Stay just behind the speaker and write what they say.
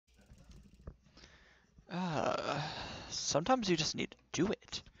Uh, Sometimes you just need to do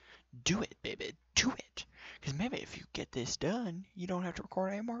it. Do it, baby. Do it. Because maybe if you get this done, you don't have to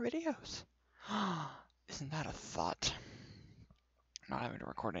record any more videos. Isn't that a thought? Not having to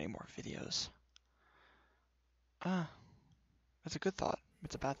record any more videos. It's a good thought.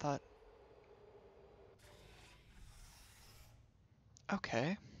 It's a bad thought.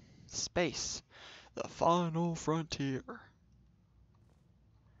 Okay. Space. The final frontier.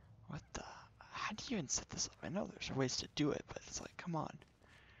 What the? How do you even set this up? I know there's ways to do it, but it's like, come on.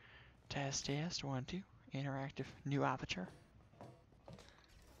 Test, 1, 2. Interactive. New aperture.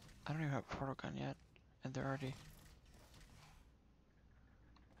 I don't even have a portal gun yet. And they're already...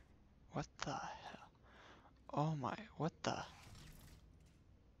 What the hell? Oh my, what the?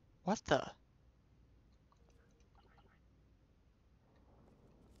 What the?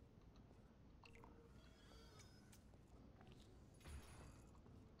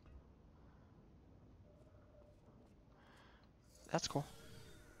 That's cool.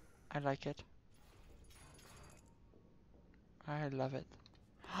 I like it. I love it.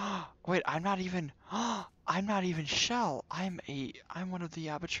 Wait, I'm not even... I'm not even Shell. I'm one of the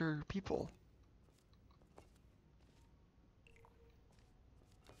Aperature people.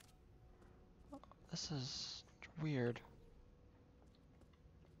 This is weird.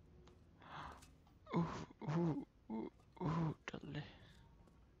 Ooh, ooh, ooh, ooh, deli.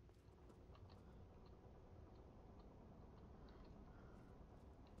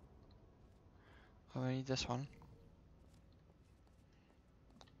 Oh, I need this one.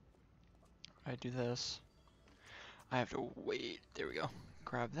 I do this. I have to wait. There we go.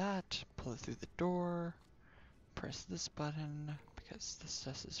 Grab that, pull it through the door, press this button, because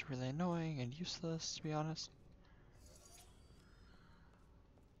this is really annoying and useless, to be honest.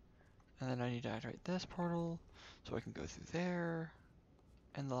 And then I need to activate this portal, so I can go through there,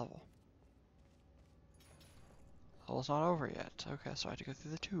 and the level. Level's not over yet. Okay, so I have to go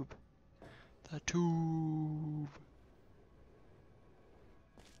through the tube. The tube!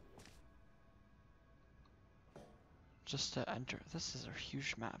 Just to enter. This is a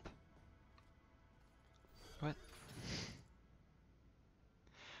huge map. What?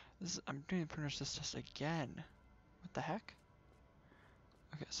 I'm doing pretty much this test again. What the heck?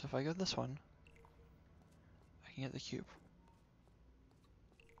 Okay, so if I go this one, I can get the cube.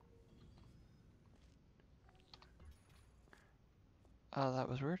 Oh, that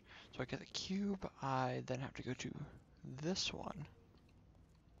was weird. So I get the cube, I then have to go to this one.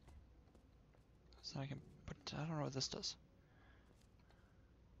 So I can put, I don't know what this does.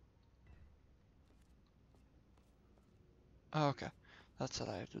 Oh, okay. That's what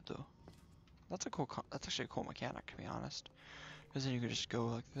I have to do. That's a cool, that's actually a cool mechanic, to be honest. Because then you can just go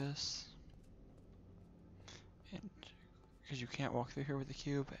like this. And, because you can't walk through here with the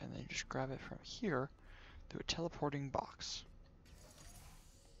cube, and then you just grab it from here through a teleporting box.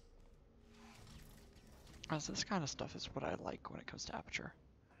 So this kind of stuff is what I like when it comes to Aperature.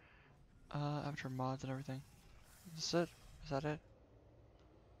 Aperature mods and everything. Is this it? Is that it?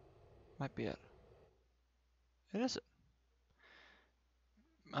 Might be it. It is it.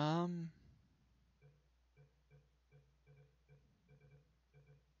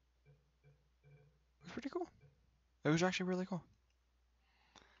 It's pretty cool. It was actually really cool.